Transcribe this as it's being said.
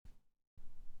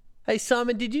Hey,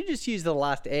 Simon, did you just use the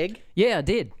last egg? Yeah, I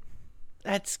did.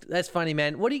 That's funny,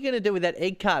 man. What are you going to do with that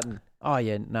egg carton? Oh,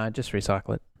 yeah, no, just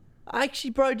recycle it. Actually,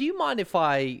 bro, do you mind if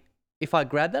I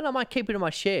grab that? I might keep it in my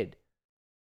shed.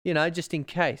 You know, just in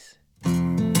case. Hello,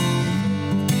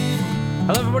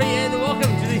 everybody, and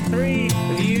welcome to the 3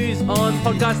 Views on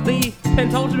Podcast, the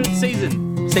penultimate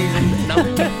season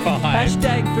number 5.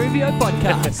 Hashtag 3VO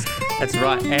podcast. That's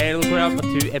right, and we're up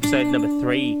to episode number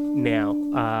 3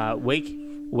 now.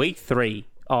 Week 3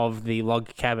 of the log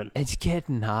cabin. It's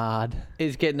getting hard.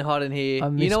 It's getting hot in here. I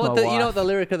miss You know what my you know what wife. the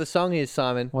lyric of the song is,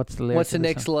 Simon? What's the lyric? What's the of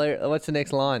next song? what's the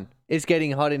next line? It's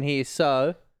getting hot in here,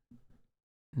 so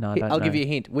No, I don't I'll know. give you a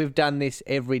hint. We've done this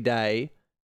every day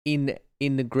in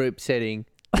the group setting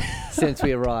since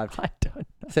we arrived. I don't know.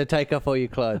 So take off all your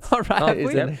clothes. All right. Oh, have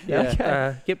is we? it? Yep,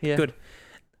 Yeah. Yeah. good.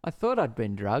 I thought I'd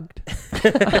been drugged.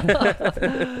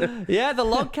 Yeah, the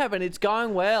log cabin, it's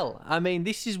going well. I mean,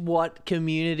 this is what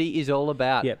community is all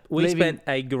about. Yep, we Living- spent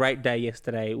a great day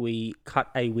yesterday. We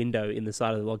cut a window in the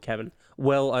side of the log cabin,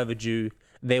 well overdue.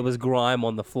 There was grime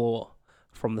on the floor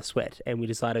from the sweat, and we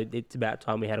decided it's about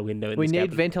time we had a window in We this need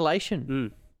cabin.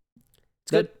 ventilation.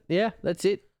 It's good. Yeah, that's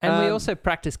it. And we also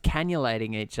practiced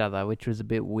cannulating each other, which was a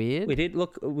bit weird. We did.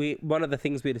 Look, one of the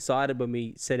things we decided when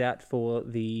we set out for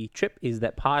the trip is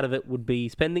that part of it would be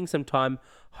spending some time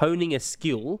honing a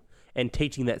skill and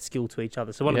teaching that skill to each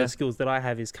other. So one Yeah. of the skills that I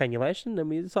have is cannulation,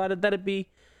 and we decided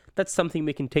that's something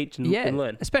we can teach and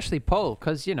learn. especially Paul,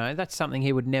 because, you know, that's something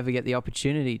he would never get the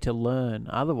opportunity to learn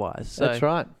otherwise. So That's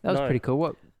right. That was No. pretty cool.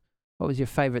 What was your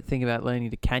favourite thing about learning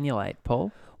to cannulate,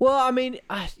 Paul? Well, I mean,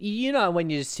 you know, when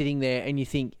you're just sitting there and you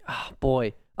think, oh,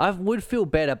 boy, I would feel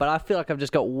better, but I feel like I've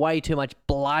just got way too much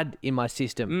blood in my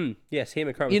system. Yes,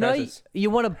 hemochromatosis. You know, you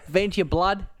want to vent your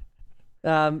blood.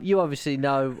 You obviously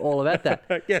know all about that.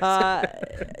 Yes.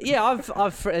 Yeah,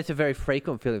 it's a very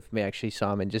frequent feeling for me, actually,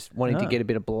 Simon. Just wanting to Oh. get a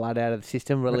bit of blood out of the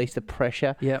system, release the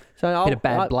pressure. Yep. So Bit of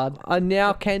bad blood. I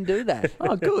now can do that.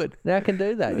 Oh, good. Now I can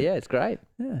do that. Yeah, it's great.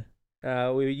 Yeah. We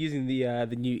were using the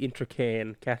new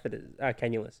Intracan catheters,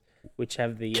 cannulas, which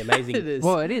have the amazing. It is.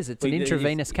 Well, it is. It's an We-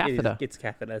 intravenous catheter. It's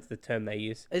catheter. That's the term they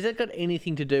use. Has that got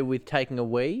anything to do with taking a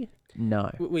wee?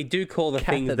 No. We do call the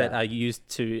things that Catheter. are used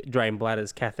to drain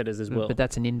bladders catheters as well. But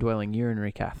that's an indwelling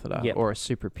urinary catheter Yep. or a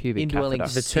suprapubic Indwelling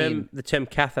catheter. the term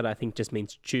catheter, I think, just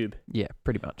means tube. Yeah,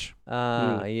 pretty much.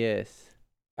 Yes.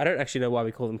 I don't actually know why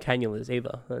we call them cannulas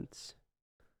either. It's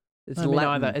It's I mean,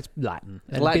 Latin. either it's Latin.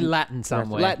 It's It'll Latin. be Latin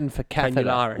somewhere. Latin for catheter.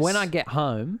 cannularis. When I get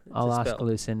home, I'll a ask spell.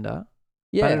 Lucinda.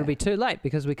 Yeah. But it'll be too late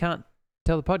because we can't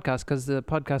tell the podcast because the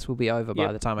podcast will be over by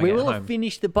Yep. the time I We get will home. have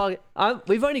finished the bug.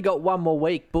 We've only got one more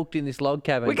week booked in this log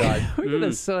cabin, We're guys. going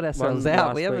to sort ourselves One out.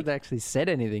 last We haven't week. actually said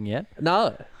anything yet.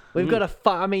 No, we've got a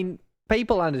I mean,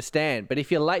 people understand, but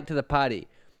if you're late to the party,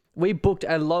 we booked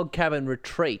a log cabin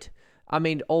retreat. I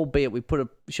mean, albeit we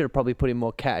should have probably put in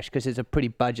more cash because it's a pretty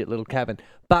budget little cabin.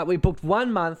 But we booked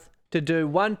 1 month to do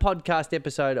one podcast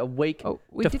episode a week Oh,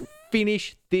 we to didn't-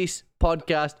 finish this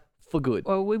podcast for good.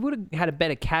 Well, we would have had a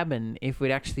better cabin if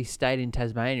we'd actually stayed in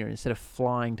Tasmania instead of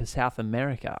flying to South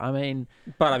America. I mean,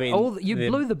 But I mean, you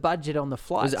blew the budget on the It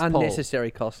flights. was Paul.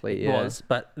 unnecessary costly. It Yeah. was,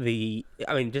 but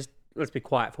just let's be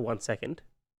quiet for 1 second.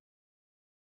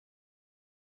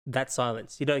 That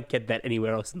silence, you don't get that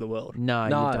anywhere else in the world. No,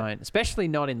 No. you don't. Especially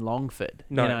not in Longford.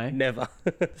 No, you know? never.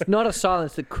 It's not a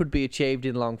silence that could be achieved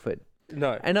in Longford.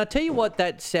 No. And I tell you what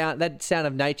that sound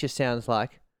of nature sounds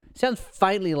like. Sounds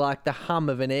faintly like the hum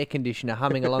of an air conditioner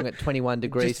humming along at 21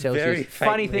 degrees Just very Celsius.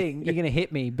 Funny faintly. thing, you're going to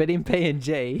hit me, but in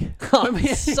PNG, Oh,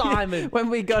 Simon, when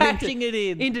we got cashing it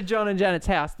in. into John and Janet's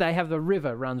house, they have the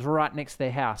river runs right next to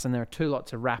their house, and there are 2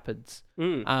 lots of rapids.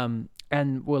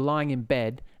 And we're lying in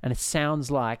bed, and it sounds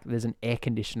like there's an air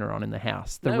conditioner on in the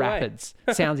house. The No way. rapids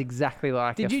sounds exactly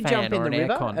like Did a you fan jump in or the an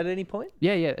river aircon. at any point?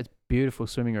 Yeah, it's beautiful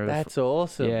swimming river. That's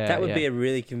awesome. Yeah. That would be a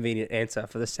really convenient answer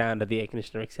for the sound of the air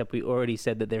conditioner, except we already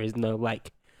said that there is no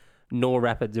lake nor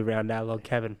rapids around our log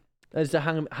cabin. There's the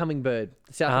hummingbird,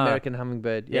 the South Ah. American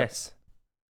hummingbird. Yep. Yes.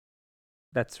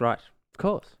 That's right. Of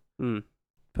course. Mm.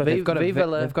 They've got, Viva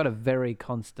la- they've got a very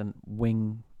constant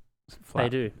wing flap. They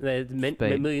do. There's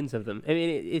Speed. millions of them. I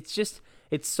mean,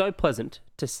 it's so pleasant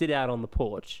to sit out on the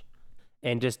porch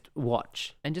and just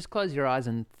watch. And just close your eyes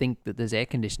and think that there's air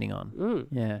conditioning on. Mm.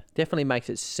 Yeah. Definitely makes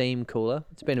it seem cooler.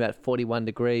 It's been about 41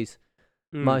 degrees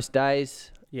Mm. most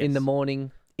days Yes. in the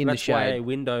morning in That's the why a shade.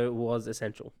 window was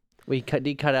essential. We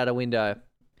did cut out a window.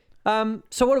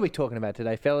 So what are we talking about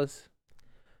today, fellas?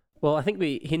 Well, I think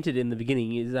we hinted in the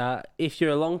beginning is if you're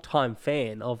a long time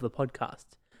fan of the podcast,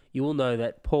 you will know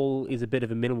that Paul is a bit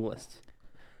of a minimalist.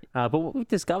 But what we've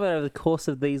discovered over the course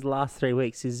of these last 3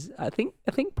 weeks is I think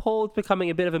Paul's becoming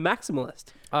a bit of a maximalist.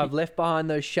 I've left behind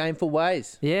those shameful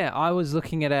ways. Yeah, I was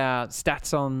looking at our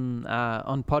stats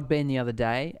on Podbean the other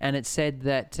day, and it said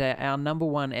that our number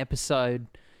one episode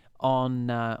on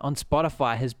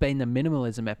Spotify has been the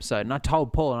minimalism episode. And I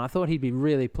told Paul, and I thought he'd be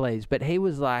really pleased, but he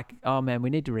was like, "Oh man, we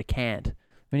need to recant.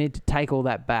 We need to take all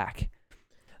that back."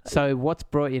 So what's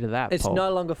brought you to that, It's Paul?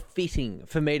 no longer fitting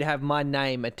for me to have my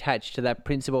name attached to that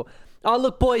principle. Oh,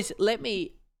 look, boys, let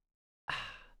me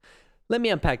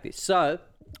unpack this. So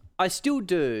I still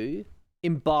do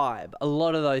imbibe a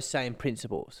lot of those same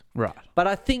principles. Right. But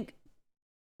I think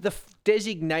the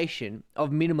designation of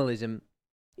minimalism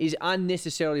is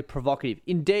unnecessarily provocative.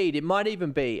 Indeed, it might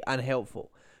even be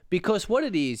unhelpful. Because what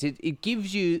it is, it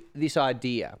gives you this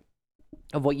idea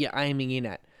of what you're aiming in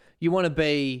at. You want to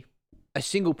be a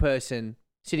single person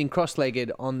sitting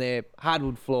cross-legged on their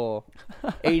hardwood floor,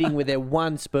 eating with their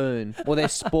one spoon or their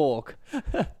spork,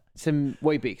 some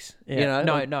Weet-Bix, Yeah. you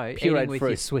know? No, or eating pureed with fruit.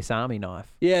 your Swiss Army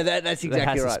knife. Yeah, that's That exactly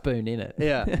has right. a spoon in it.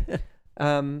 Yeah.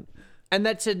 And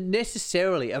that's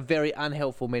necessarily a very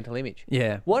unhelpful mental image.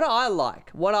 Yeah. What I like,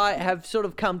 what I have sort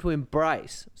of come to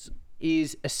embrace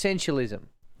is essentialism.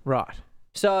 Right.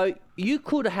 So you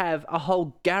could have a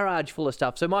whole garage full of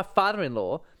stuff. So my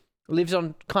father-in-law lives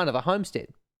on kind of a homestead.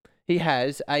 He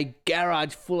has a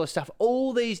garage full of stuff,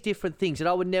 all these different things that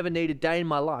I would never need a day in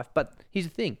my life. But here's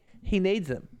the thing, he needs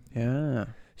them. Yeah.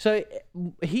 So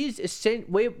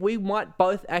we might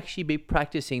both actually be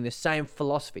practicing the same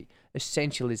philosophy,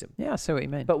 essentialism. Yeah, I see what you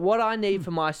mean. But what I need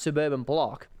for my suburban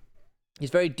block is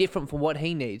very different from what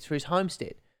he needs for his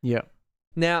homestead. yeah.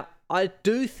 Now, I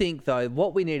do think, though,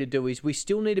 what we need to do is we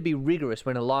still need to be rigorous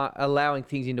when allowing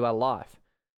things into our life.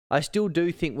 I still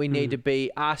do think we need to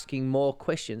be asking more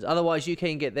questions. Otherwise, you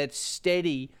can get that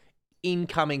steady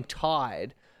incoming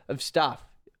tide of stuff.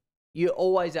 You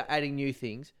always are adding new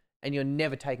things and you're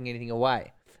never taking anything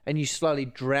away. And you slowly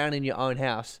drown in your own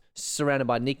house, surrounded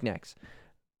by knickknacks.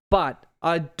 But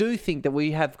I do think that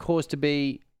we have cause to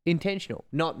be intentional,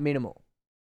 not minimal.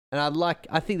 And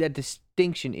I think that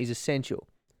distinction is essential.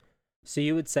 So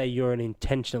you would say you're an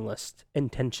intentionalist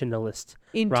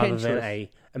rather than a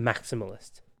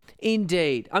maximalist.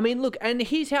 Indeed. I mean, look, and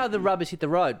here's how the rubbers hit the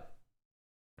road.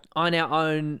 On our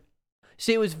own...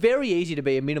 See, it was very easy to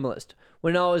be a minimalist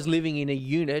when I was living in a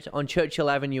unit on Churchill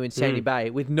Avenue in Sandy Bay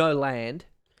with no land.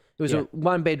 It was a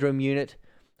one-bedroom unit.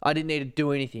 I didn't need to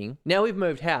do anything. Now we've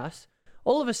moved house.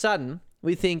 All of a sudden,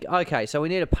 we think, okay, so we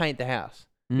need to paint the house,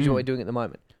 which is what we're doing at the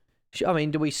moment. I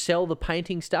mean, do we sell the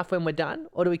painting stuff when we're done,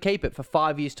 or do we keep it for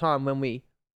 5 years' time when we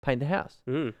paint the house?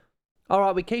 All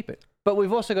right, we keep it. But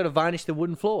we've also got to varnish the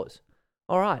wooden floors.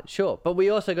 All right, sure. But we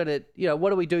also got to,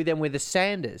 what do we do then with the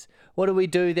sanders? What do we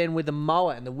do then with the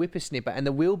mower and the whippersnipper and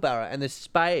the wheelbarrow and the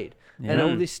spade and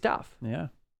all this stuff? Yeah.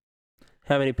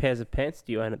 How many pairs of pants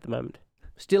do you own at the moment?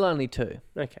 Still only 2.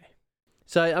 Okay.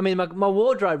 So, I mean, my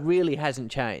wardrobe really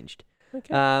hasn't changed.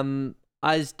 Okay.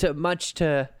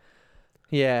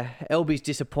 Elby's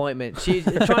disappointment. She's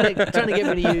trying to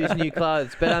get me to use new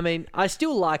clothes. But, I mean, I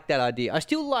still like that idea. I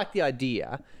still like the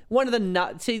idea. One of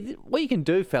the see, what you can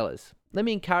do, fellas, let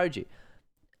me encourage you.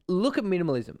 Look at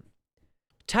minimalism.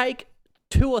 Take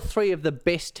 2 or 3 of the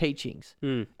best teachings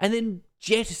and then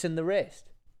jettison the rest.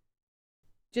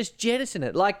 Just jettison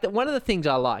it. Like, one of the things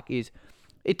I like is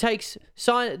it takes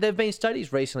science. There have been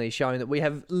studies recently showing that we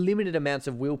have limited amounts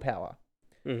of willpower.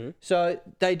 So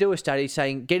they do a study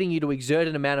saying getting you to exert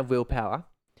an amount of willpower,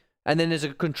 and then there's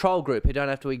a control group who don't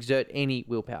have to exert any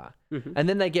willpower. And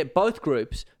then they get both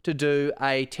groups to do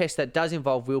a test that does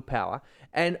involve willpower,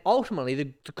 and ultimately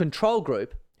the control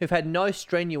group, who've had no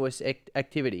strenuous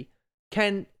activity,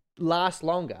 can last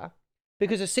longer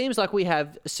because it seems like we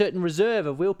have a certain reserve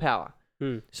of willpower.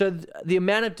 So the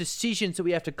amount of decisions that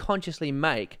we have to consciously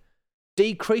make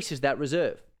decreases that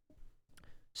reserve.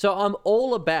 So I'm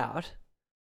all about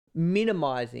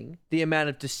minimizing the amount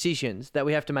of decisions that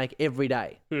we have to make every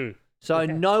day. So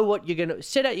know what you're going to...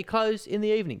 Set out your clothes in the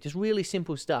evening. Just really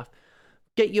simple stuff.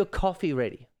 Get your coffee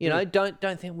ready. Don't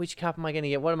think, which cup am I going to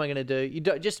get? What am I going to do? You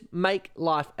don't just make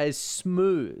life as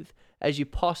smooth as you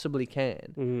possibly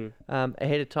can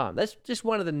ahead of time. That's just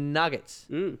one of the nuggets.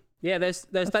 Yeah, those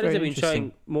studies very have been interesting.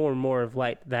 showing more and more of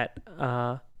late that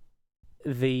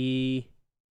the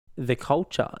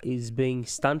culture is being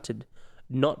stunted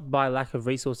not by lack of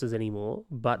resources anymore,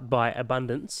 but by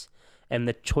abundance and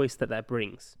the choice that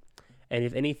brings. And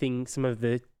if anything, some of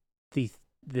the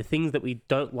things that we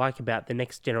don't like about the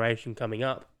next generation coming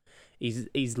up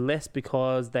is less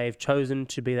because they've chosen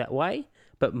to be that way,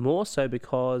 but more so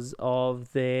because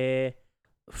of their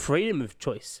freedom of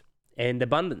choice and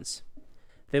abundance.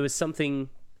 there was something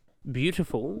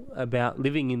beautiful about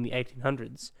living in the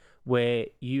 1800s where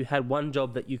you had one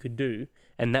job that you could do,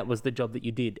 and that was the job that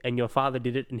you did, and your father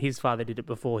did it, and his father did it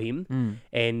before him,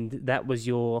 and that was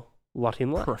your lot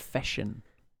in life. Profession.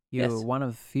 You Yes. were one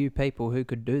of the few people who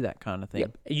could do that kind of thing.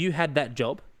 Yep. You had that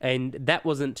job, and that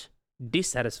wasn't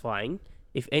dissatisfying.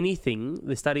 If anything,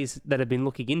 the studies that have been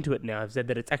looking into it now have said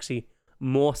that it's actually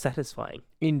more satisfying,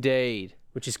 Indeed.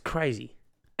 which is crazy.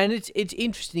 And it's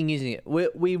interesting, isn't it?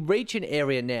 We reach an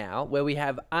area now where we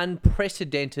have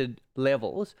unprecedented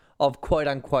levels of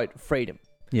quote-unquote freedom.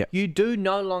 Yeah. You do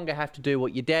no longer have to do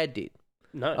what your dad did.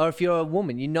 No. Or if you're a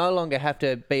woman, you no longer have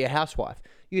to be a housewife.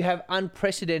 You have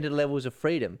unprecedented levels of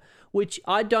freedom, which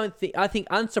I think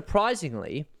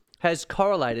unsurprisingly has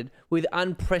correlated with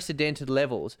unprecedented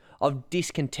levels of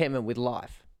discontentment with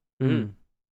life. Mm.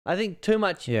 I think too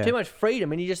much Yeah.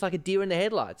 freedom and you're just like a deer in the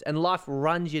headlights and life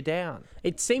runs you down.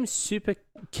 It seems super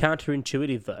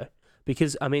counterintuitive though,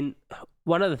 because I mean,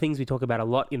 one of the things we talk about a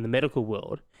lot in the medical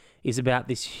world is about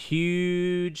this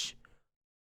huge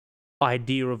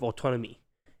idea of autonomy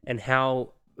and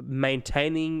how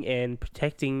maintaining and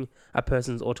protecting a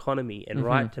person's autonomy and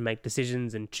right to make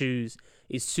decisions and choose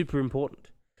is super important.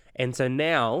 And so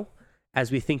now,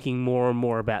 as we're thinking more and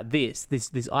more about this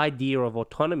idea of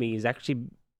autonomy is actually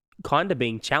kind of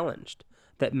being challenged,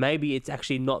 that maybe it's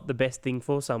actually not the best thing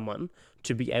for someone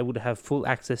to be able to have full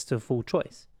access to full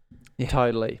choice. Yeah.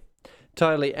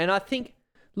 Totally. And I think,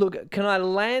 look, can I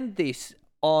land this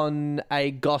on a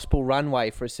gospel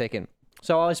runway for a second?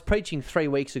 So I was preaching 3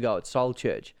 weeks ago at Soul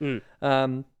Church, and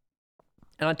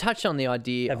I touched on the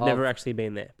idea I've of... never actually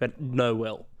been there, but know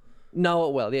well. Know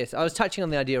it well, yes. I was touching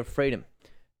on the idea of freedom,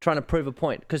 trying to prove a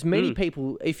point. Because many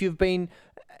people, if you've been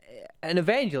an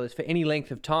evangelist for any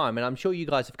length of time, and I'm sure you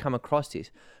guys have come across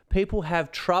this, people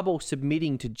have trouble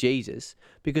submitting to Jesus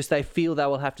because they feel they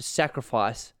will have to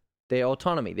sacrifice their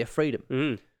autonomy, their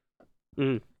freedom.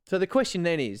 So the question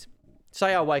then is,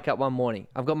 say I wake up one morning,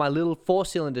 I've got my little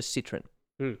 4-cylinder Citroen,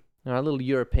 a little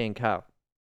European car.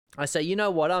 I say, you know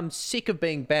what, I'm sick of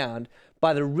being bound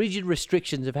by the rigid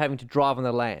restrictions of having to drive on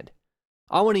the land.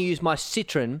 I want to use my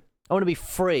Citroen, I want to be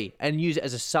free and use it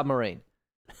as a submarine.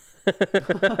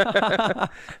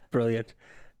 Brilliant.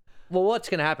 Well, what's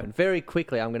going to happen? Very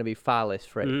quickly, I'm going to be far less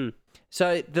free.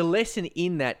 So the lesson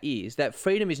in that is that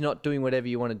freedom is not doing whatever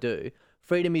you want to do.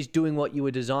 Freedom is doing what you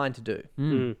were designed to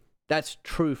do. That's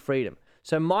true freedom.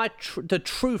 So the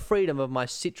true freedom of my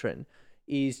Citroen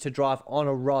is to drive on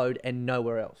a road and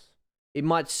nowhere else. It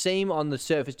might seem on the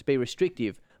surface to be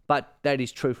restrictive, but that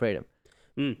is true freedom.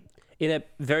 In a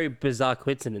very bizarre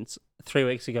coincidence, 3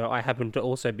 weeks ago, I happened to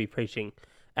also be preaching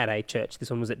at a church. This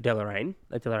one was at Deloraine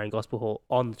Gospel Hall,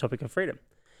 on the topic of freedom.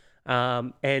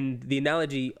 And the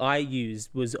analogy I used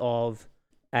was of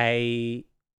I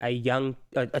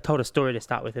told a story to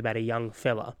start with about a young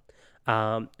fella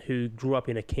who grew up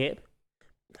in a camp,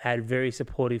 had very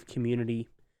supportive community.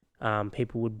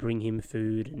 People would bring him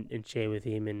food and share with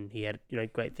him, and he had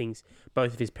great things.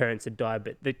 Both of his parents had died,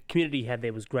 but the community he had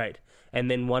there was great. And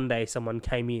then one day someone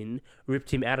came in,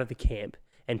 ripped him out of the camp,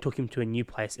 and took him to a new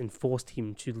place and forced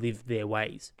him to live their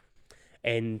ways.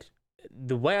 And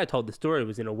the way I told the story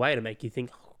was in a way to make you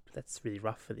think, oh, that's really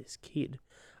rough for this kid.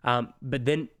 But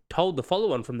then told the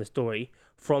follow-on from the story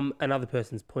from another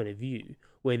person's point of view,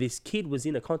 where this kid was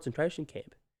in a concentration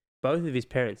camp. Both of his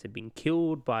parents had been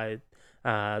killed by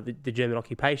the German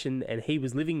occupation, and he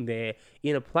was living there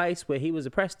in a place where he was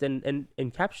oppressed and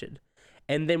captured.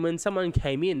 And then when someone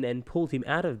came in and pulled him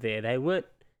out of there, they weren't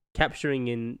capturing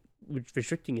and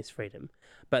restricting his freedom,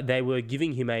 but they were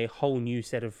giving him a whole new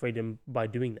set of freedom by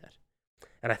doing that.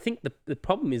 And I think the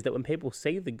problem is that when people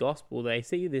see the gospel, they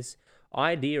see this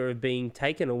idea of being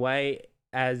taken away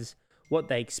as what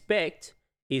they expect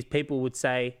is people would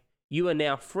say, you are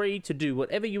now free to do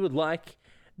whatever you would like.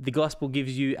 The gospel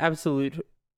gives you absolute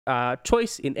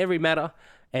choice in every matter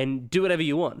and do whatever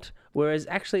you want. Whereas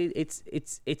actually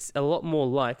it's a lot more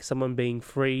like someone being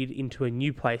freed into a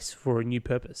new place for a new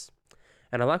purpose.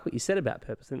 And I like what you said about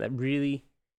purpose. I think that really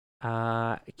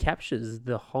captures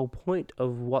the whole point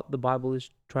of what the Bible is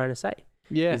trying to say.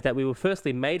 Yeah. Is that we were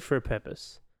firstly made for a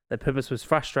purpose. That purpose was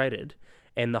frustrated.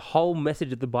 And the whole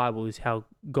message of the Bible is how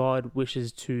God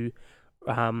wishes to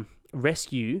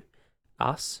rescue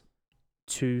us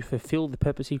to fulfill the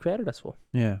purpose he created us for.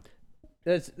 Yeah.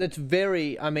 That's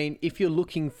very, I mean, if you're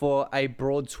looking for a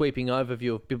broad sweeping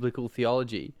overview of biblical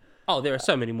theology. Oh, there are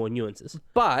so many more nuances.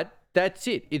 But that's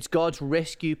it. It's God's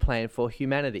rescue plan for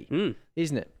humanity,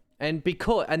 isn't it?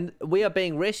 And we are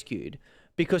being rescued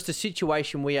because the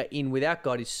situation we are in without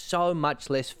God is so much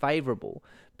less favorable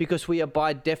because we are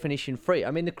by definition free.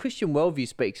 I mean, the Christian worldview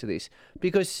speaks of this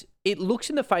because it looks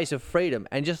in the face of freedom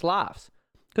and just laughs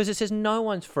because it says no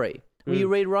one's free. When you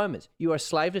read Romans, you are a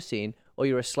slave to sin or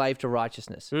you're a slave to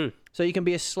righteousness. So you can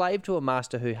be a slave to a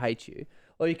master who hates you,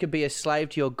 or you can be a slave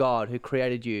to your God who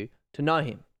created you to know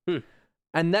him.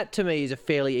 And that to me is a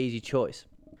fairly easy choice.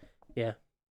 Yeah.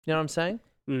 You know what I'm saying?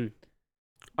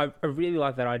 I really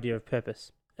like that idea of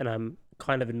purpose, and I'm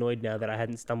kind of annoyed now that I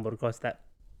hadn't stumbled across that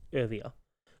earlier,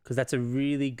 because that's a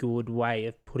really good way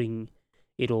of putting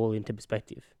it all into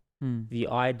perspective. The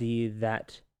idea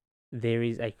that there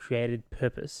is a created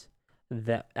purpose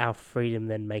that our freedom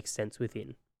then makes sense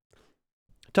within.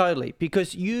 Totally.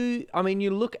 Because you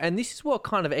look, and this is what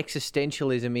kind of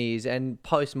existentialism is, and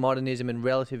postmodernism and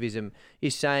relativism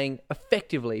is saying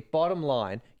effectively, bottom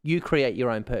line, you create your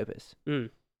own purpose.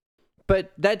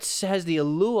 But that has the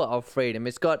allure of freedom.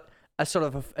 It's got a sort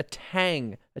of a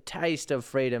tang, a taste of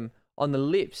freedom on the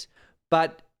lips.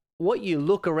 But what you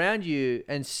look around you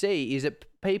and see is that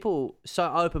people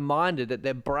so open-minded that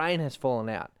their brain has fallen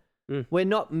out. We're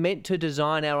not meant to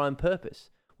design our own purpose.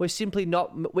 We're simply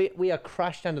not. We are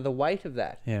crushed under the weight of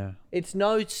that. Yeah. It's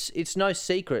no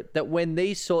secret that when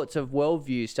these sorts of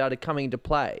worldviews started coming into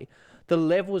play, the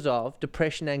levels of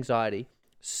depression, anxiety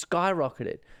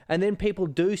skyrocketed. And then people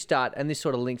do start, and this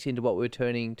sort of links into what we were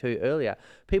turning to earlier,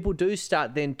 people do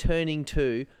start then turning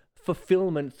to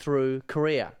fulfillment through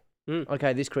career.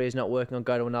 Okay, this career is not working, I'll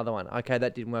go to another one. Okay,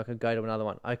 that didn't work, I'll go to another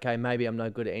one. Okay, maybe I'm no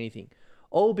good at anything.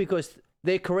 All because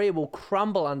their career will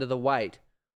crumble under the weight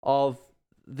of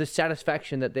the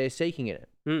satisfaction that they're seeking in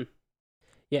it.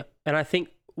 Yeah, and I think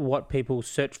what people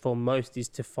search for most is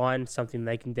to find something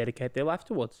they can dedicate their life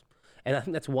towards. And I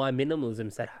think that's why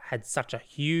minimalism had such a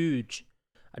huge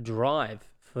drive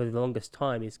for the longest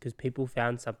time, is because people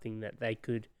found something that they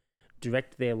could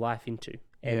direct their life into,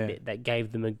 and that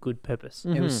gave them a good purpose.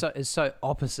 It was it's so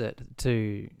opposite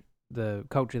to the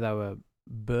culture they were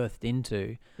birthed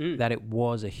into that it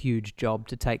was a huge job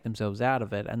to take themselves out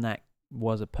of it, and that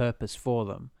was a purpose for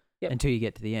them until you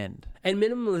get to the end. And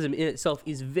minimalism in itself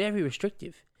is very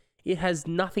restrictive. It has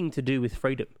nothing to do with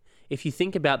freedom. If you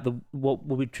think about what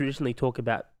we traditionally talk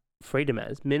about freedom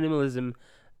as, minimalism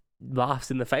laughs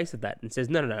in the face of that and says,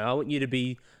 no, I want you to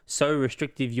be so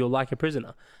restrictive you're like a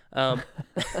prisoner. But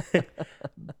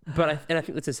I think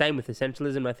it's the same with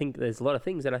essentialism. I think there's a lot of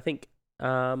things, and I think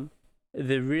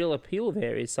the real appeal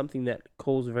there is something that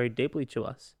calls very deeply to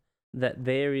us, that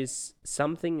there is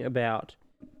something about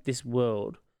this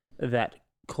world that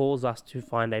calls us to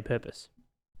find a purpose.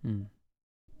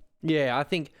 Yeah, I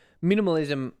think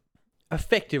minimalism,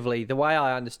 effectively, the way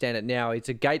I understand it now, it's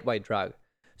a gateway drug.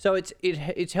 So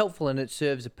it's helpful and it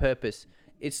serves a purpose.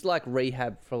 It's like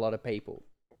rehab for a lot of people.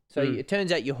 So it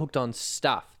turns out you're hooked on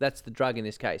stuff. That's the drug in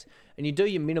this case. And you do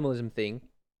your minimalism thing.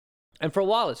 And for a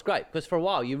while, it's great, because for a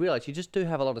while you realize you just do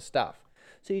have a lot of stuff.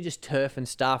 So you just turf and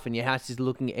stuff, and your house is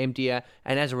looking emptier,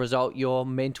 and as a result, your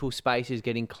mental space is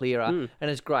getting clearer,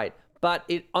 and it's great. But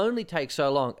it only takes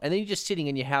so long, and then you're just sitting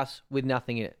in your house with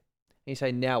nothing in it. And you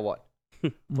say, now what?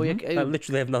 Well, I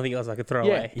literally have nothing else I could throw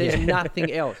away. There's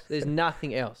nothing else. There's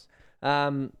nothing else.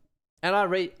 And I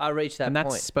reached that point. And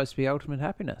that's supposed to be ultimate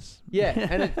happiness. Yeah,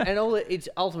 and it's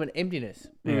ultimate emptiness.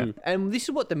 Yeah. And this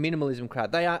is what the minimalism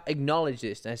crowd, they acknowledge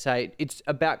this. They say it's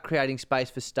about creating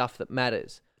space for stuff that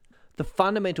matters. The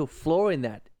fundamental flaw in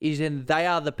that is in they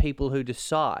are the people who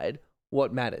decide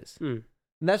what matters. And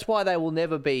that's why they will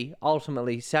never be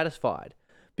ultimately satisfied,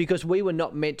 because we were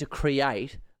not meant to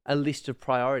create a list of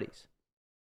priorities.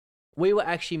 We were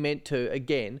actually meant to,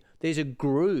 again, there's a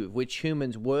groove which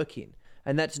humans work in,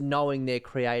 and that's knowing their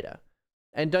creator.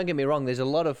 And don't get me wrong, there's a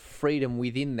lot of freedom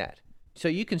within that. So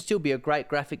you can still be a great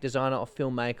graphic designer or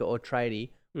filmmaker or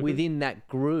tradie within that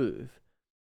groove.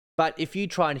 But if you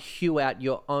try and hew out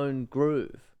your own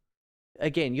groove,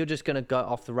 again, you're just going to go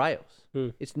off the rails.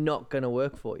 It's not going to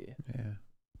work for you. Yeah.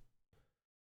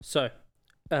 So,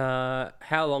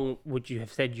 how long would you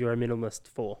have said you're a minimalist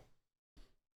for?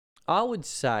 I would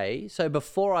say, so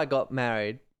before I got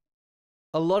married,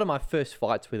 a lot of my first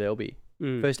fights with Elby,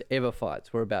 first ever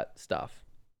fights, were about stuff.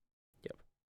 Yep.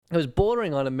 It was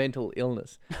bordering on a mental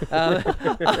illness. Did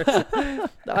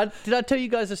I tell you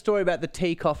guys a story about the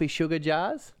tea, coffee, sugar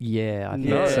jars? Yeah, I think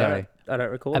No, so. I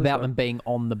don't recall. About them being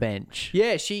on the bench.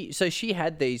 Yeah, she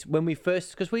had these when we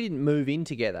first, because we didn't move in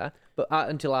together, but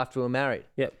until after we were married.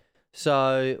 Yep.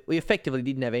 So we effectively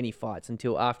didn't have any fights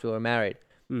until after we were married.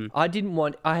 When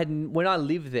I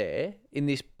lived there in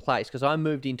this place, because I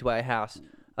moved into our house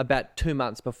about 2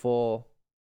 months before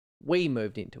we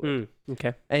moved into it.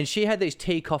 Okay. And she had these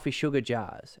tea, coffee, sugar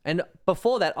jars. And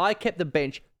before that, I kept the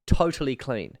bench totally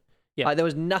clean. Yeah. Like, there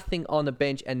was nothing on the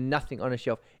bench and nothing on a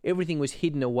shelf. Everything was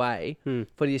hidden away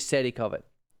for the aesthetic of it.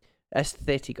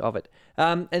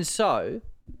 And so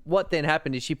what then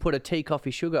happened is she put a tea,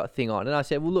 coffee, sugar thing on. And I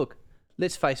said, well, look,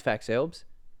 let's face facts, Elbs.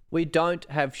 We don't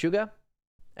have sugar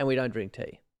and we don't drink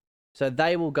tea. So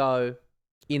they will go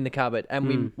in the cupboard and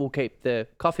we will keep the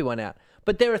coffee one out.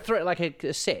 But there are three, like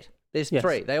a set. There's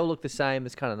three. They all look the same.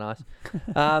 It's kind of nice.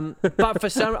 But for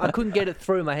some, I couldn't get it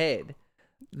through my head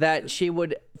that she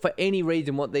would, for any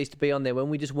reason, want these to be on there when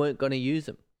we just weren't going to use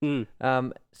them.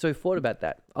 So we thought about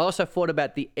that. I also thought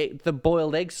about the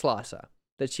boiled egg slicer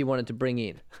that she wanted to bring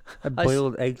in. A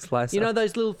boiled egg slicer. You know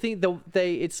those little things?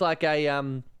 It's like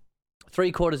a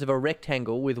 3/4 of a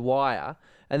rectangle with wire,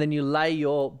 and then you lay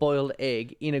your boiled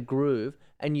egg in a groove,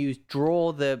 and you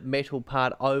draw the metal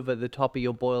part over the top of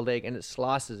your boiled egg, and it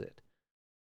slices it.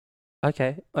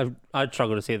 Okay. I'd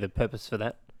struggle to see the purpose for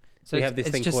that. So we have this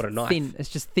thing called a knife. It's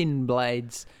just thin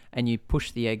blades, and you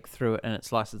push the egg through it, and it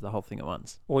slices the whole thing at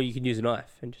once. Or you can use a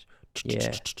knife and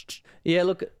just... Yeah,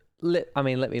 look, let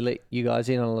me let you guys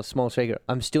in on a small secret.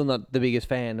 I'm still not the biggest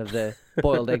fan of the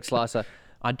boiled egg slicer.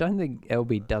 I don't think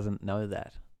LB doesn't know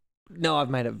that. No, I've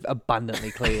made it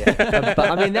abundantly clear. But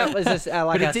I mean, that was just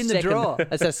like but it's in the drawer.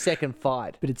 That's a second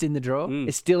fight. But it's in the drawer?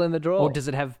 It's still in the drawer. Or does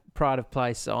it have pride of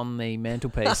place on the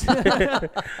mantelpiece? Yeah,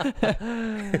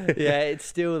 it's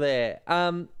still there.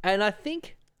 And I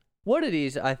think what it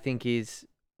is, is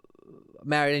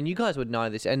married, and you guys would know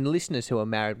this, and listeners who are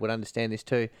married would understand this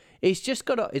too. It's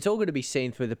all got to be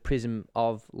seen through the prism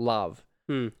of love.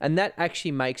 And that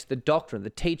actually makes the doctrine, the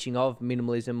teaching of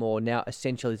minimalism or now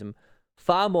essentialism,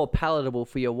 far more palatable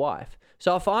for your wife.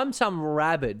 So if I'm some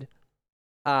rabid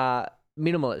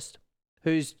minimalist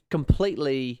who's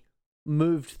completely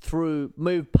moved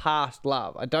past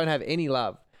love, I don't have any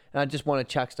love, and I just want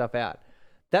to chuck stuff out,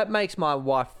 that makes my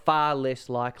wife far less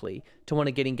likely to want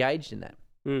to get engaged in that.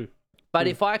 But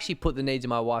if I actually put the needs of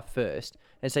my wife first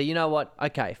and say, you know what,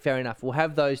 okay, fair enough, we'll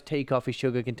have those tea, coffee,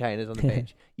 sugar containers on the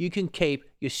bench. You can keep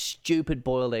your stupid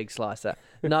boiled egg slicer.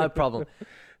 No problem.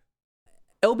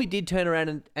 Elby did turn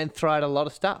around and throw out a lot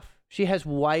of stuff. She has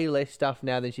way less stuff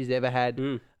now than she's ever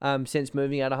had since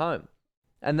moving out of home.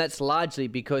 And that's largely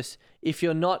because if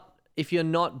you're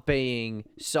not being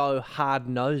so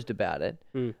hard-nosed about it,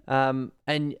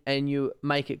 and you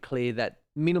make it clear that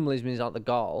minimalism is not the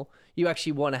goal, you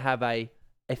actually want to have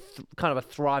kind of a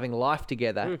thriving life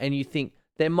together, and you think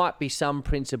there might be some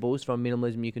principles from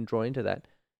minimalism you can draw into that.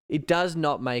 It does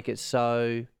not make it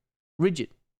so rigid.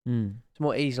 It's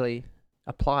more easily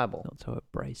applicable. Not so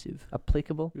abrasive.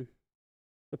 Applicable?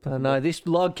 I know, this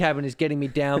log cabin is getting me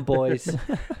down, boys.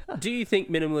 Do you think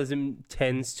minimalism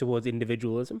tends towards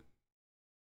individualism?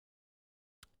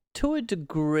 To a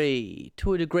degree.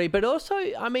 But also,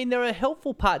 I mean, there are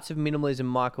helpful parts of minimalism,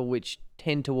 Michael, which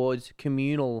tend towards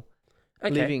communal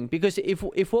living. Because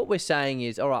if what we're saying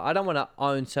is, all right, I don't want to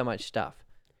own so much stuff.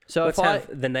 So Let's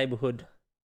have the neighborhood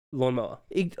lawnmower.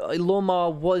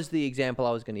 Lawnmower was the example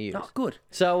I was going to use. Oh, good.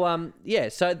 So,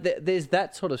 so there's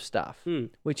that sort of stuff,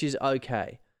 which is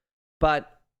okay.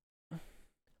 But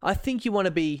I think you want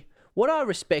to be... What I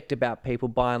respect about people,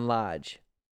 by and large,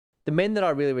 the men that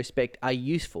I really respect are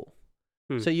useful.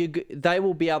 So they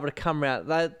will be able to come around.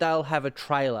 They'll have a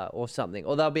trailer or something,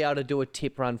 or they'll be able to do a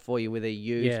tip run for you with a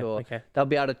ute, they'll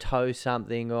be able to tow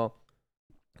something, or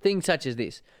things such as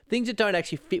this. Things that don't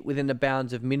actually fit within the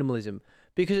bounds of minimalism,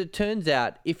 because it turns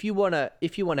out if you want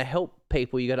to help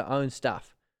people, you got to own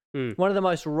stuff. One of the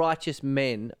most righteous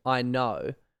men I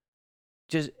know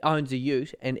just owns a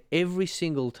ute, and every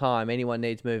single time anyone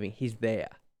needs moving, he's there.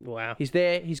 Wow. He's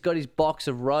there. He's got his box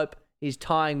of rope. He's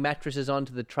tying mattresses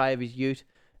onto the tray of his ute,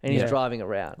 and he's driving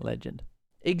around. Legend.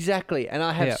 Exactly. And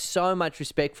I have so much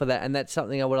respect for that, and that's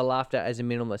something I would have laughed at as a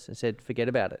minimalist and said, forget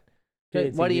about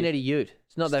it. Why do you need a ute?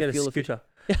 It's not that fuel efficient.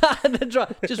 That's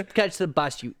right. Just catch the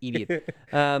bus, you idiot.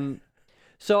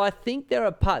 So I think there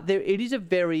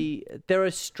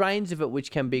are strains of it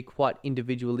which can be quite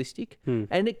individualistic,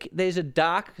 and there's a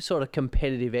dark sort of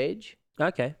competitive edge.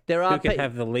 Okay. Who can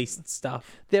have the least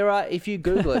stuff? There are, if you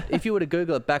Google it, if you were to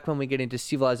Google it back when we get into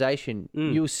civilization,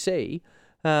 you'll see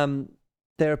there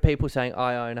are people saying,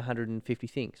 I own 150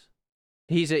 things.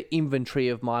 Here's an inventory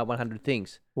of my 100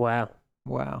 things. Wow.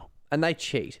 And they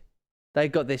cheat. They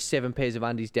got their 7 pairs of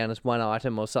undies down as one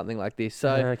item or something like this.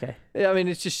 So, okay. I mean,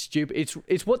 it's just stupid.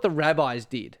 It's what the rabbis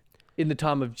did in the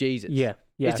time of Jesus. Yeah.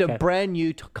 It's a brand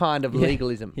new kind of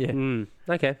legalism. Yeah.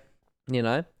 Okay. You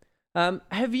know?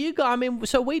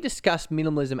 So we discussed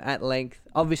minimalism at length.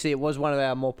 Obviously, it was one of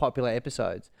our more popular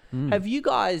episodes. Have you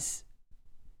guys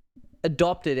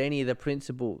adopted any of the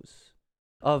principles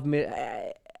of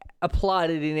applied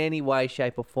it in any way,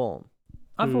 shape, or form?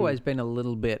 I've always been a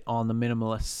little bit on the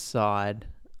minimalist side.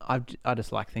 I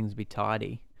just like things to be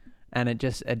tidy, and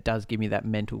it does give me that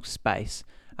mental space.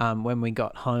 When we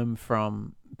got home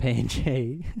from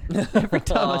PNG, every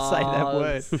time I say that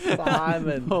word,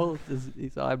 Simon,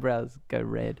 his eyebrows go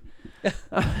red.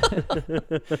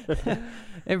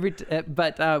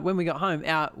 But when we got home,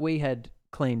 we had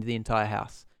cleaned the entire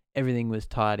house. Everything was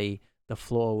tidy. The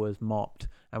floor was mopped,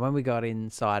 and when we got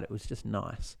inside, it was just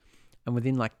nice. And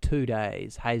within like 2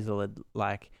 days, Hazel had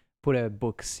like put her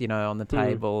books, on the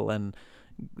table, and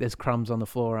there's crumbs on the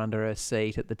floor under her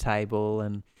seat at the table,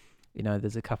 and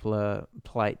there's a couple of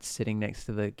plates sitting next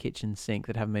to the kitchen sink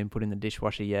that haven't been put in the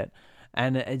dishwasher yet.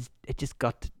 And it just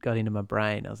got into my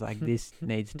brain. I was like, this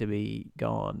needs to be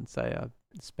gone. So I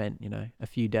spent, a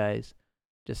few days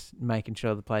just making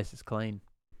sure the place is clean.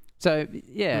 So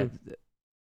yeah,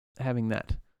 having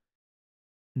that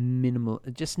minimal,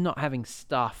 just not having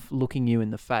stuff looking you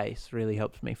in the face really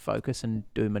helps me focus and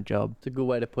do my job. It's a good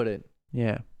way to put it.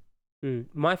 Yeah.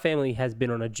 My family has been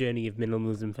on a journey of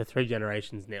minimalism for 3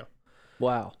 generations now.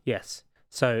 Wow. Yes.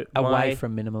 So Away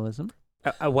from minimalism?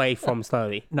 Away from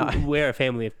slowly. No. We're a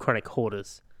family of chronic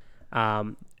hoarders.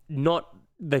 Not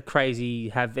the crazy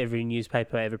have every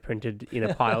newspaper ever printed in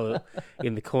a pile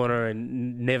in the corner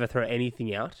and never throw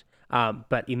anything out.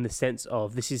 But in the sense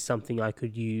of this is something I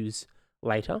could use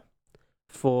later.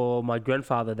 For my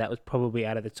grandfather, that was probably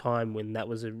out of the time when that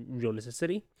was a real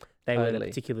necessity. They were a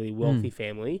particularly wealthy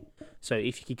family. So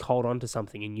if you could hold on to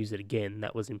something and use it again,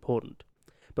 that was important.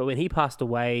 But when he passed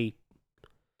away,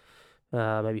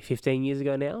 maybe 15 years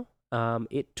ago now,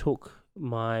 it took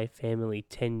my family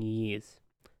 10 years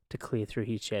to clear through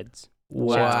his sheds.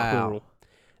 Wow.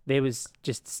 There was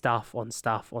just stuff on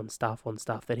stuff on stuff on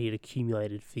stuff that he had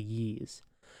accumulated for years.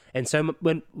 And so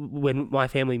when my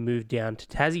family moved down to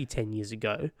Tassie 10 years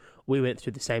ago, we went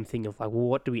through the same thing of like, well,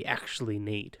 what do we actually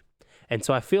need? And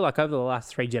so I feel like over the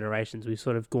last 3 generations, we've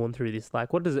sort of gone through this,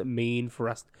 like, what does it mean for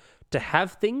us to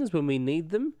have things when we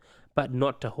need them, but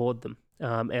not to hoard them?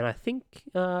 And I think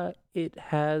it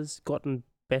has gotten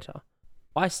better.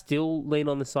 I still lean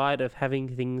on the side of having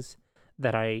things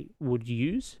that I would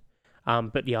use.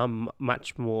 But yeah, I'm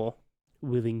much more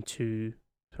willing to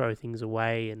throw things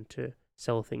away and to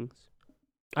sell things.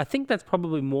 I think that's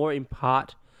probably more in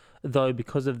part, though,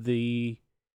 because of the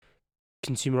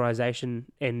consumerization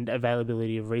and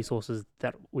availability of resources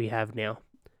that we have now.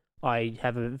 I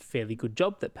have a fairly good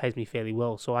job that pays me fairly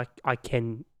well, so I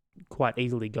can quite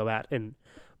easily go out and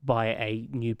buy a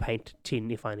new paint tin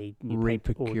if I need new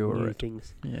paint or new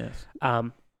things. Yes.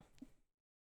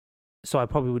 So I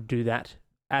probably would do that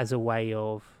as a way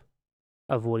of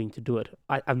avoiding to do it.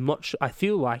 I'm not sure. I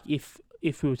feel like if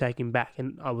we were taken back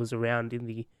and I was around in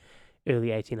the early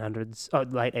 1800s,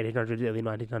 late 1800s, early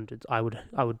 1900s,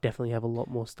 I would definitely have a lot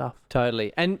more stuff.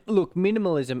 Totally. And look,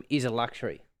 minimalism is a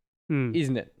luxury,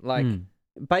 isn't it? Like,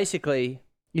 basically,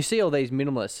 you see all these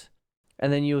minimalists,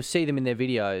 and then you'll see them in their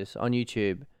videos on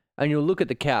YouTube, and you'll look at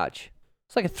the couch.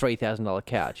 It's like a $3,000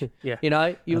 couch. Yeah. You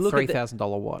look at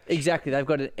 $3,000 watch. Exactly. They've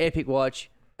got an epic watch,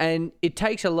 and it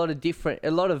takes a lot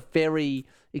of very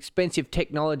expensive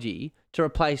technology to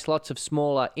replace lots of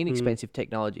smaller, inexpensive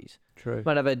technologies. True.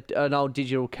 Might have an old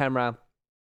digital camera,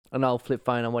 an old flip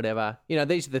phone, or whatever.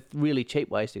 These are the really cheap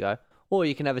ways to go. Or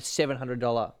you can have a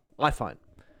 $700 iPhone.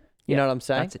 You know what I'm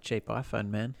saying? That's a cheap iPhone,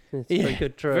 man. It's very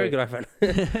good. True. Very good iPhone.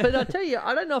 But I tell you,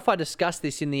 I don't know if I discussed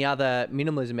this in the other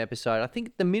minimalism episode. I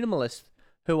think the minimalists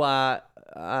who are,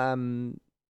 I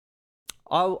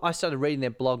started reading their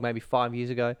blog maybe 5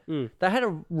 years ago. They had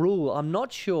a rule. I'm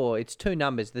not sure. It's 2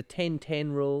 numbers, the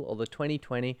 10-10 rule or the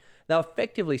 20-20. They're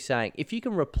effectively saying if you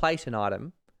can replace an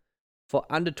item for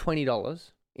under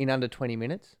 $20 in under 20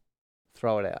 minutes,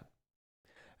 throw it out.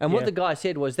 And what the guy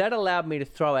said was that allowed me to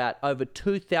throw out over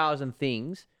 2,000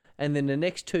 things, and then the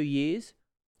next 2 years,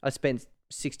 I spent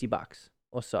 $60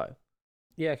 or so.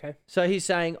 Yeah, okay. So he's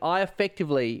saying I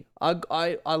effectively, I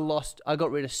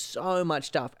got rid of so much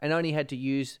stuff and only had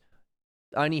to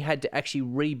actually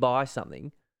rebuy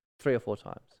something 3 or 4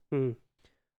 times.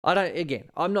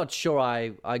 I'm not sure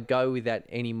I go with that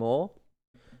anymore.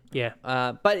 Yeah.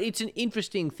 But it's an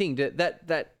interesting thing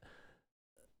that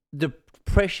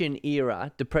depression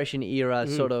era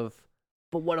sort of,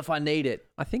 but what if I need it?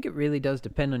 I think it really does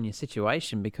depend on your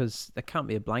situation, because there can't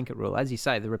be a blanket rule. As you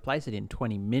say, the replace it in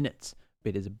 20 minutes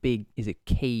bit is a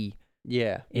key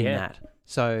in that.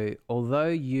 So although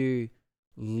you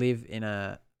live in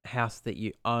a house that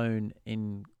you own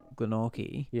in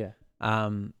Glenorchy,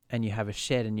 and you have a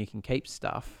shed and you can keep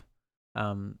stuff,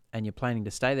 and you're planning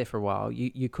to stay there for a while,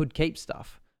 you could keep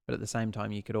stuff, but at the same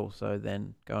time, you could also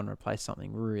then go and replace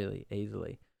something really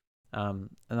easily. And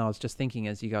I was just thinking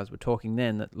as you guys were talking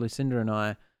then that Lucinda and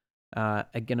I are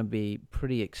going to be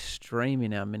pretty extreme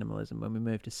in our minimalism when we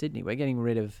move to Sydney. We're getting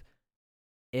rid of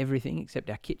everything except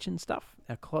our kitchen stuff,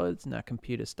 our clothes, and our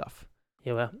computer stuff.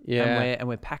 Yeah, well, And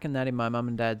we're packing that in my mum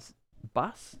and dad's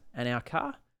bus and our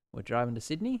car. We're driving to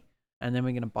Sydney, and then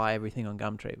we're going to buy everything on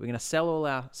Gumtree. We're going to sell all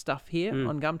our stuff here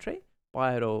on Gumtree,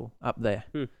 buy it all up there.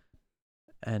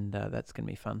 And that's going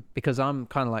to be fun because I'm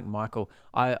kind of like Michael.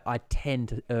 I tend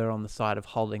to err on the side of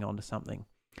holding on to something.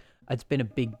 It's been a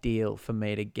big deal for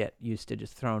me to get used to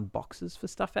just throwing boxes for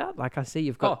stuff out. Like I see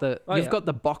you've got got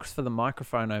the box for the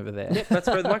microphone over there. Yep, that's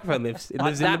where the microphone lives. It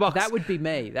lives in the box. That would be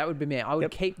me. I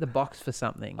would keep the box for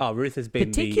something. Oh, Ruth has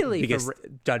been the biggest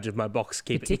judge of my box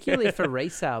keeping. Particularly for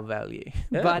resale value.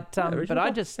 Yeah, but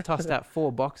I just tossed out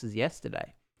 4 boxes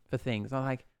yesterday for things. I'm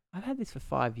like, I've had this for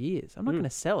 5 years. I'm not going to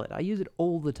sell it. I use it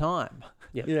all the time.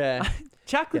 Yep. Yeah.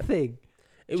 Chuck the thing.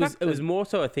 It was more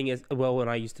so a thing as well when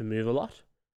I used to move a lot,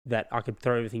 that I could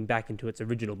throw everything back into its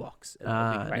original box.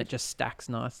 And it just stacks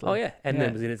nicely. Oh, yeah. And then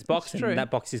it was in its box. That's And true. that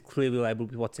box is clearly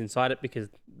labelled with what's inside it because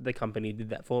the company did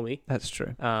that for me. That's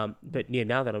true. But yeah,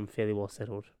 now that I'm fairly well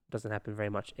settled, it doesn't happen very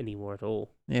much anymore at all.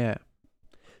 Yeah.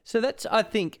 So that's, I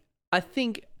think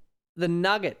the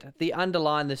nugget, the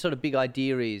underlying, the sort of big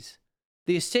idea is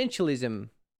the essentialism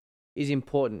is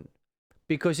important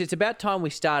because it's about time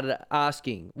we started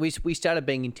asking, we started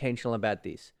being intentional about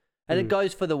this. And it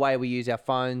goes for the way we use our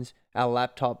phones, our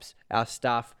laptops, our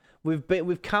stuff.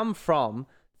 We've come from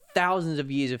thousands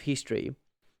of years of history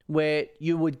where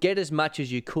you would get as much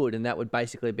as you could and that would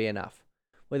basically be enough.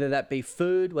 Whether that be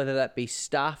food, whether that be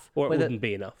stuff. Or it wouldn't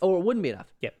be enough. Or it wouldn't be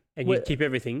enough. Yep. And you'd keep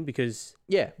everything because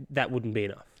that wouldn't be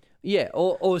enough. Yeah,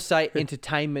 or say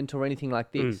entertainment or anything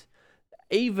like this.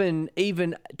 Even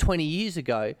 20 years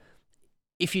ago,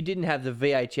 if you didn't have the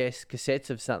VHS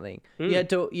cassettes of something, you had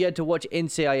to watch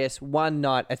NCIS one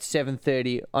night at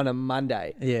 7:30 on a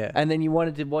Monday. Yeah. And then you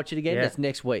wanted to watch it again, that's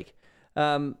next week.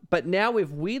 But now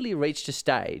we've really reached a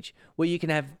stage where you can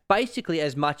have basically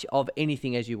as much of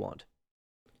anything as you want.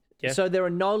 Yeah. So there are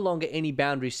no longer any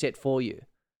boundaries set for you.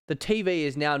 The TV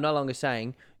is now no longer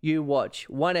saying you watch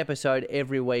one episode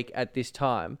every week at this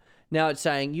time. Now it's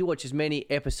saying you watch as many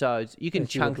episodes. You can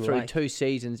chunk through 2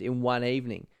 seasons in one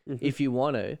evening if you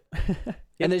want to.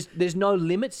 And there's no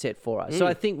limit set for us. So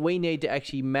I think we need to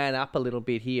actually man up a little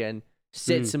bit here and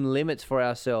set some limits for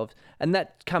ourselves. And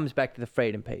that comes back to the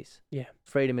freedom piece. Yeah.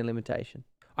 Freedom and limitation.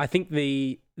 I think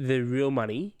the real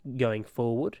money going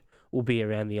forward will be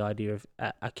around the idea of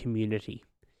a community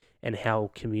and how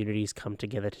communities come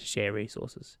together to share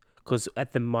resources. Because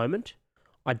at the moment,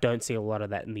 I don't see a lot of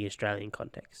that in the Australian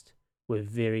context,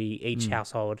 where each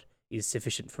household is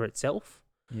sufficient for itself.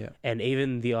 Yeah. And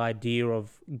even the idea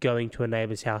of going to a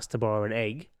neighbour's house to borrow an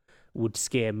egg would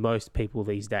scare most people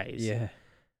these days. Yeah.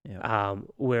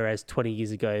 Whereas 20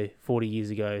 years ago, 40 years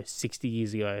ago, 60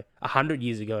 years ago, 100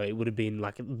 years ago, it would have been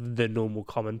like the normal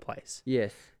commonplace.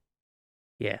 Yes.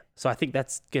 Yeah. So I think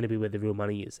that's going to be where the real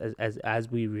money is, as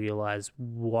we realise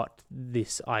what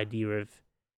this idea of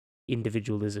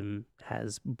individualism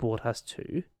has brought us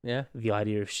to. Yeah. The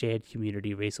idea of shared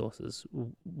community resources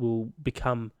will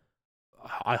become,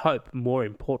 I hope, more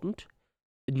important,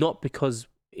 not because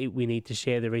we need to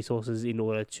share the resources in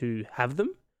order to have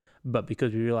them, but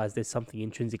because we realise there's something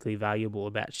intrinsically valuable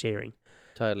about sharing.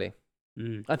 Totally.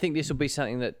 I think this will be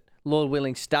something that, Lord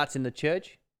willing, starts in the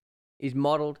church, is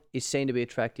modelled, is seen to be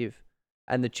attractive,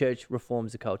 and the church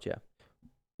reforms the culture.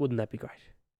 Wouldn't that be great?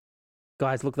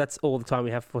 Guys, look, that's all the time we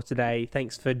have for today.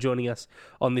 Thanks for joining us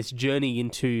on this journey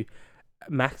into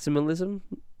maximalism.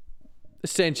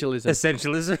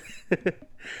 Essentialism.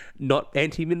 Not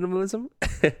anti-minimalism.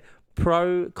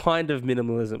 Pro kind of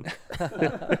minimalism.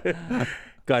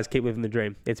 Guys, keep living the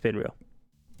dream. It's been real.